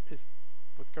is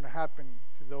what's going to happen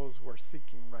to those who are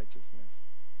seeking righteousness.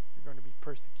 You're going to be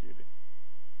persecuted.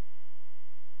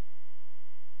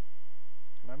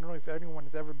 And I don't know if anyone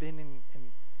has ever been in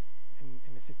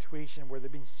a situation where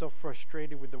they've been so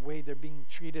frustrated with the way they're being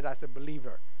treated as a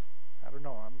believer. I don't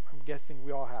know. I'm guessing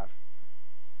we all have.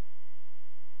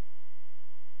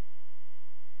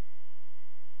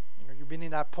 You've been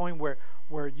in that point where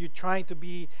you're trying to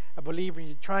be a believer and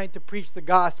you're trying to preach the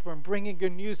gospel and bringing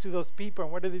good news to those people,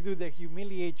 and what do? They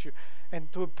humiliate you,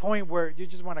 and to a point where you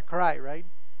just want to cry, right?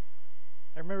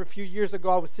 I remember a few years ago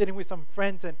I was sitting with some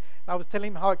friends and I was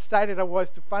telling them how excited I was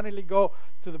to finally go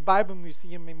to the Bible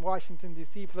Museum in Washington,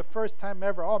 D.C. for the first time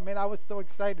ever. Oh man, I was so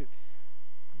excited.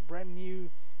 Brand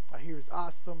new. I hear it's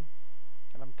awesome.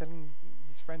 And I'm telling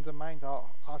these friends of mine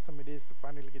how awesome it is to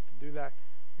finally get to do that.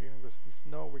 We're going to go see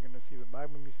snow. We're going to see the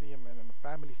Bible Museum, and the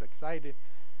family's excited.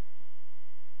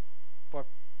 But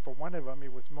for one of them,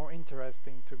 it was more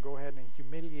interesting to go ahead and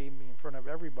humiliate me in front of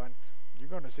everyone. You're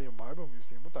going to see a Bible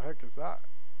Museum? What the heck is that?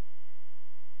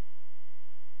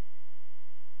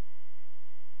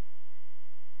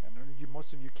 And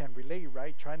most of you can relate,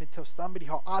 right? Trying to tell somebody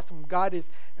how awesome God is,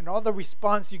 and all the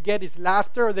response you get is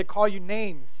laughter, or they call you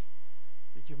names.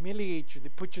 They humiliate you. They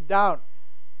put you down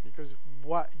because of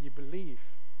what you believe.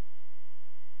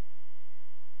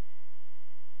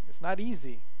 It's not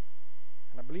easy.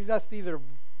 And I believe that's either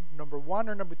number one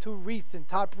or number two reason,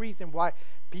 top reason why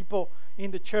people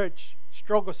in the church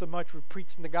struggle so much with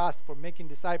preaching the gospel, making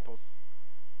disciples.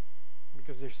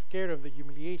 Because they're scared of the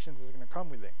humiliations that's going to come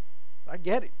with it. I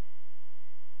get it.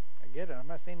 I'm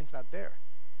not saying it's not there.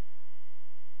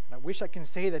 And I wish I can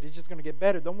say that it's just going to get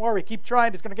better. Don't worry, keep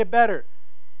trying, it's going to get better.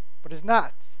 But it's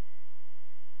not.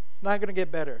 It's not going to get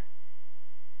better.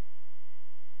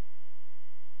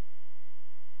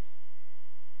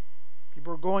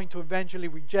 People are going to eventually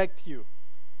reject you.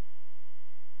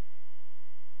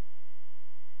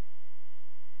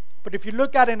 But if you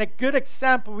look at it in a good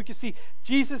example, we can see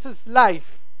Jesus'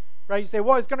 life. Right? You say,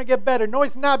 well, it's going to get better. No,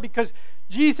 it's not, because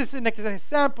Jesus is an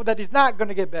example that is not going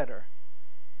to get better.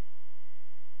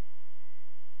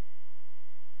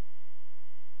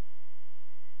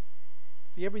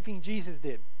 See everything Jesus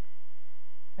did.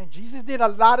 And Jesus did a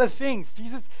lot of things.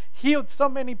 Jesus healed so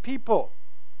many people.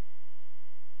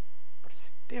 But he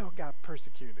still got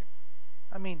persecuted.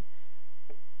 I mean,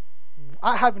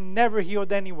 I have never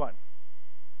healed anyone.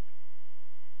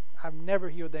 I've never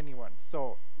healed anyone.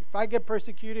 So if I get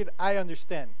persecuted, I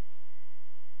understand.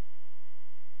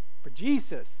 But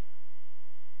Jesus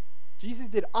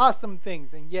did awesome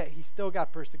things, and yet he still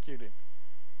got persecuted.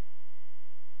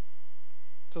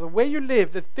 So the way you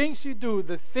live, the things you do,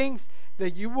 the things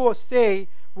that you will say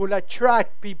will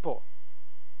attract people.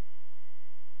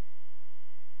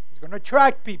 It's going to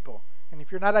attract people. And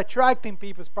if you're not attracting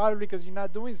people, it's probably because you're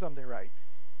not doing something right.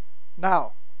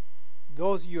 Now,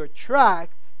 those you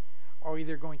attract are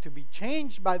either going to be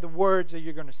changed by the words that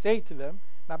you're going to say to them,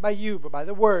 not by you, but by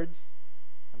the words.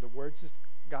 And the words is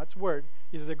God's word.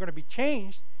 Either they're going to be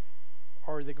changed,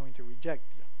 or they're going to reject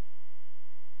you.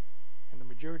 And the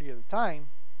majority of the time,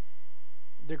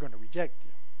 they're going to reject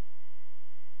you.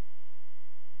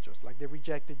 Just like they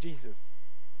rejected Jesus.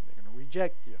 They're going to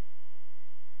reject you.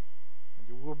 And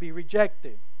you will be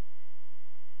rejected.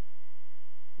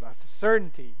 That's a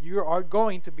certainty. You are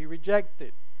going to be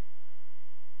rejected.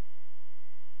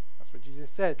 That's what Jesus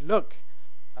said. Look,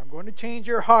 I'm going to change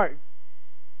your heart.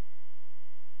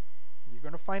 You're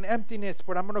going to find emptiness,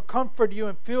 but I'm going to comfort you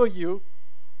and fill you.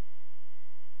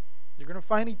 You're going to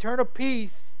find eternal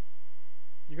peace.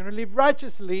 You're going to live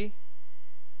righteously.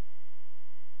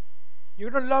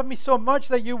 You're going to love me so much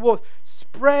that you will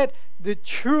spread the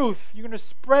truth. You're going to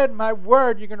spread my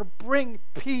word. You're going to bring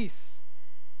peace.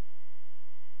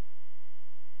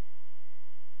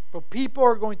 But people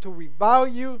are going to revile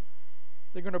you.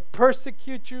 They're going to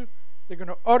persecute you. They're going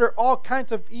to utter all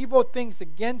kinds of evil things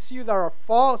against you that are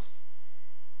false.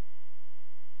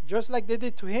 Just like they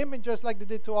did to him, and just like they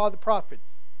did to all the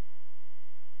prophets.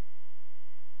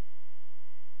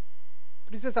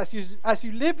 But he says, as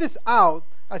you live this out,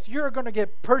 as you're going to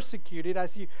get persecuted,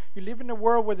 as you live in a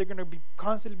world where they're going to be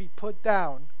constantly be put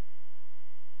down,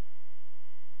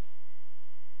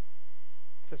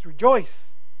 it says rejoice.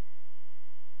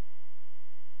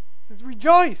 It says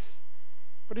rejoice.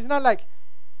 But it's not like,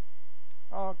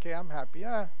 oh, okay, I'm happy.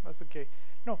 That's okay.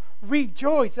 No,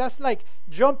 rejoice. That's like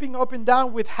jumping up and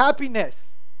down with happiness.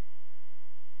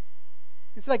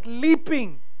 It's like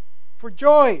leaping for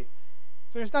joy.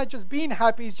 So it's not just being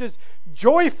happy, it's just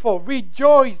joyful.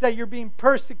 Rejoice that you're being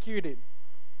persecuted.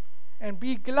 And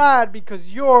be glad,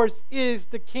 because yours is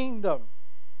the kingdom.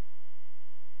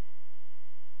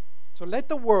 So let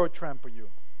the world trample you.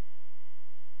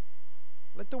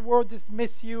 Let the world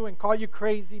dismiss you and call you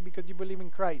crazy because you believe in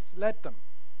Christ. Let them.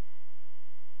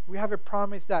 We have a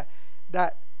promise that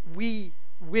we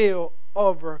will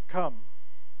overcome.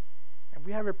 And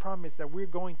we have a promise that we're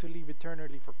going to live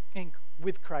eternally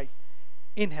with Christ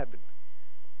in heaven.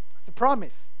 That's a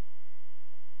promise.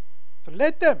 So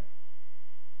let them.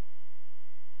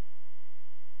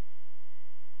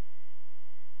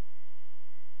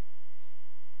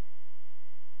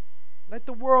 Let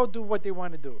the world do what they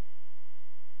want to do.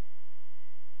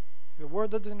 The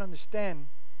world doesn't understand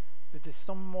that there's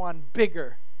someone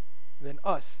bigger than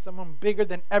us, someone bigger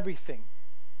than everything.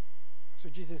 That's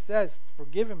what Jesus says.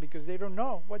 Forgive them because they don't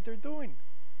know what they're doing.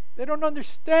 They don't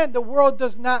understand. The world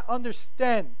does not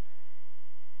understand.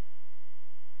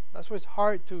 That's why it's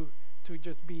hard to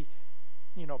just be,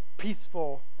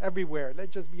 peaceful everywhere.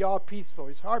 Let's just be all peaceful.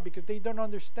 It's hard because they don't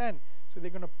understand. So they're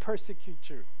going to persecute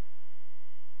you.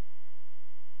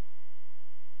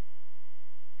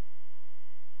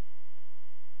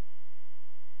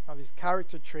 Now these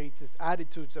character traits, these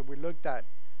attitudes that we looked at,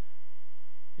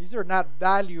 these are not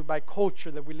valued by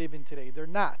culture that we live in today. They're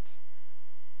not.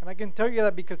 And I can tell you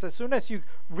that because as soon as you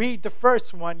read the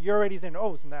first one, you're already saying,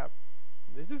 oh snap,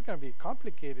 this is going to be a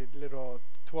complicated little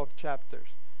 12 chapters.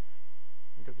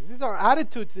 Because this is our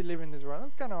attitude to live in this world.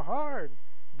 That's kind of hard.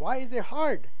 Why is it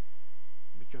hard?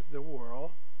 Because the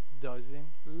world doesn't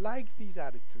like these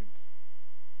attitudes.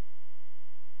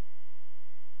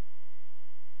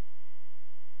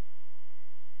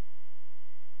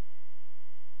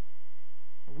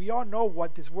 We all know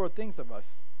what this world thinks of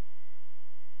us.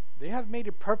 They have made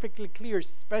it perfectly clear,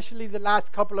 especially the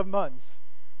last couple of months,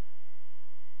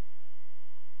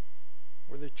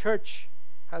 where the church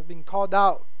has been called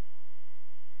out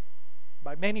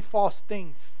by many false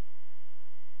things.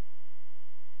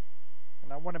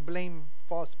 And I want to blame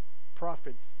false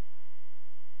prophets.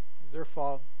 It's their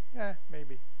fault. Yeah,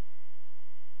 maybe.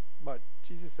 But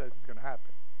Jesus says it's going to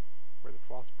happen. Whether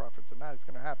false prophets or not, it's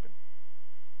going to happen.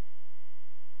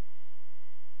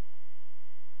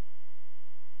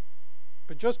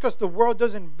 But just because the world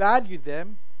doesn't value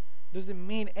them doesn't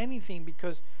mean anything,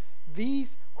 because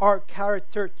these are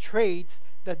character traits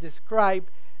that describe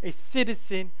a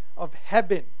citizen of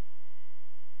heaven.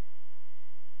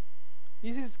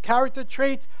 These is character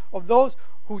traits of those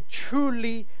who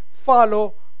truly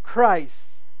follow Christ.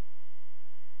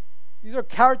 These are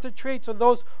character traits of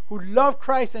those who love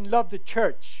Christ and love the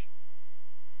church.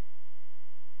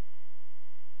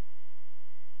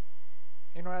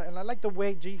 And I like the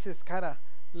way Jesus kind of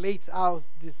lays out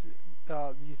these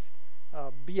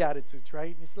Beatitudes,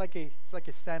 right? It's like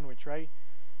a sandwich, right?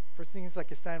 First thing is like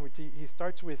a sandwich. He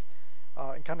starts with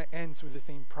and kind of ends with the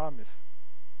same promise.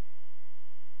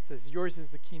 It says, "Yours is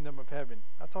the kingdom of heaven."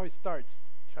 That's how he starts,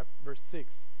 verse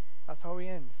 6. That's how he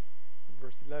ends,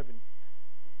 verse 11.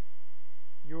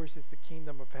 Yours is the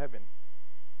kingdom of heaven.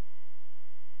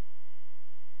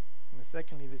 And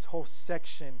secondly, this whole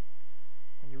section,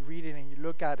 when you read it and you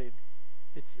look at it,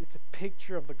 it's a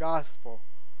picture of the gospel.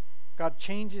 God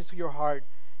changes your heart.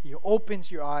 He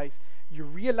opens your eyes. You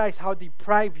realize how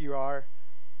deprived you are.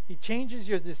 He changes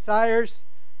your desires,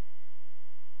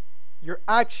 your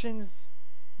actions,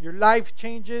 your life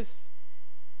changes.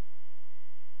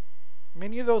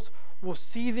 Many of those will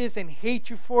see this and hate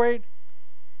you for it.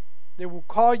 They will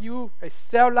call you a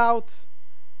sellout.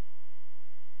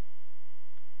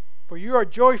 For you are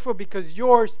joyful because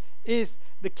yours is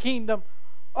the kingdom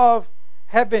of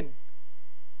heaven.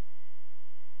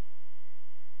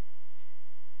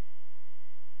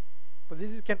 But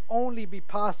this can only be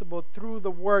possible through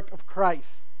the work of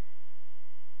Christ.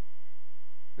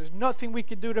 There's nothing we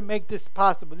can do to make this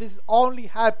possible. This only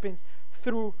happens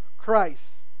through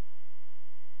Christ.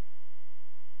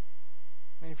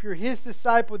 And if you're His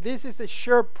disciple, this is a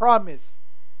sure promise.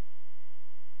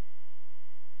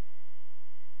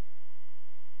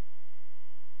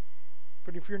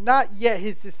 But if you're not yet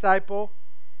His disciple,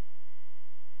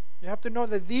 you have to know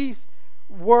that this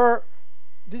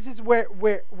is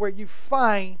where you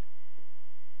find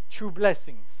true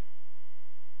blessings.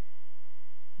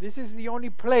 This is the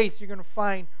only place you're going to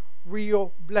find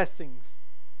real blessings.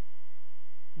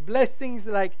 Blessings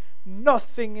like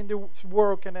nothing in the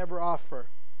world can ever offer.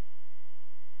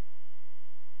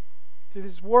 See,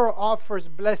 this world offers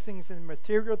blessings in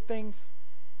material things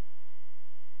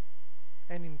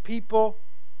and in people,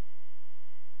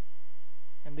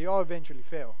 and they all eventually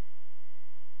fail.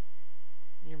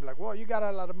 You're like, well, you got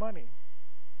a lot of money.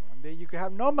 One day you could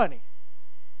have no money.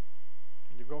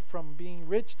 You go from being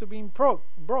rich to being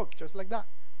broke, just like that.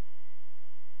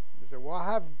 You say, well,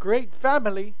 I have great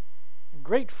family,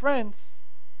 great friends,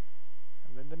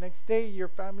 and then the next day your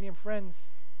family and friends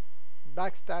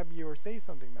backstab you or say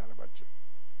something bad about you.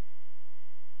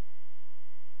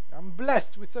 I'm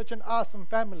blessed with such an awesome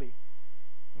family.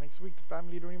 Next week the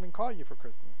family don't even call you for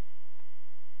Christmas.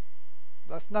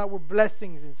 That's not where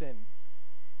blessings is in.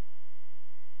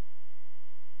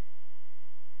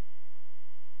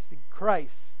 See,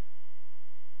 Christ,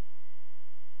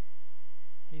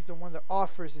 He's the one that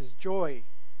offers His joy.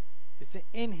 It's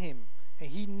in Him, and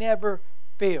He never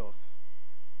fails.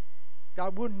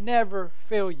 God will never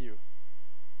fail you.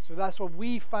 So that's why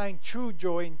we find true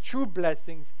joy and true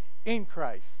blessings in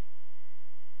Christ.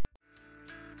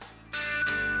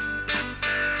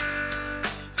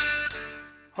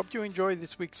 Hope you enjoyed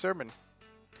this week's sermon.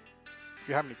 If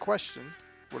you have any questions,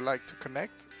 would like to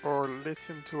connect or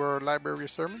listen to our library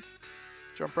of sermons,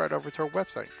 jump right over to our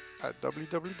website at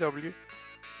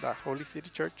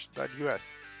www.holycitychurch.us.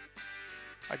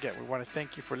 Again, we want to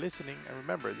thank you for listening, and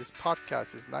remember, this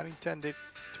podcast is not intended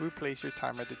to replace your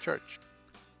time at the church.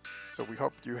 So we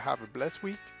hope you have a blessed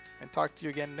week, and talk to you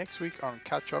again next week on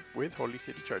Catch Up with Holy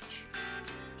City Church.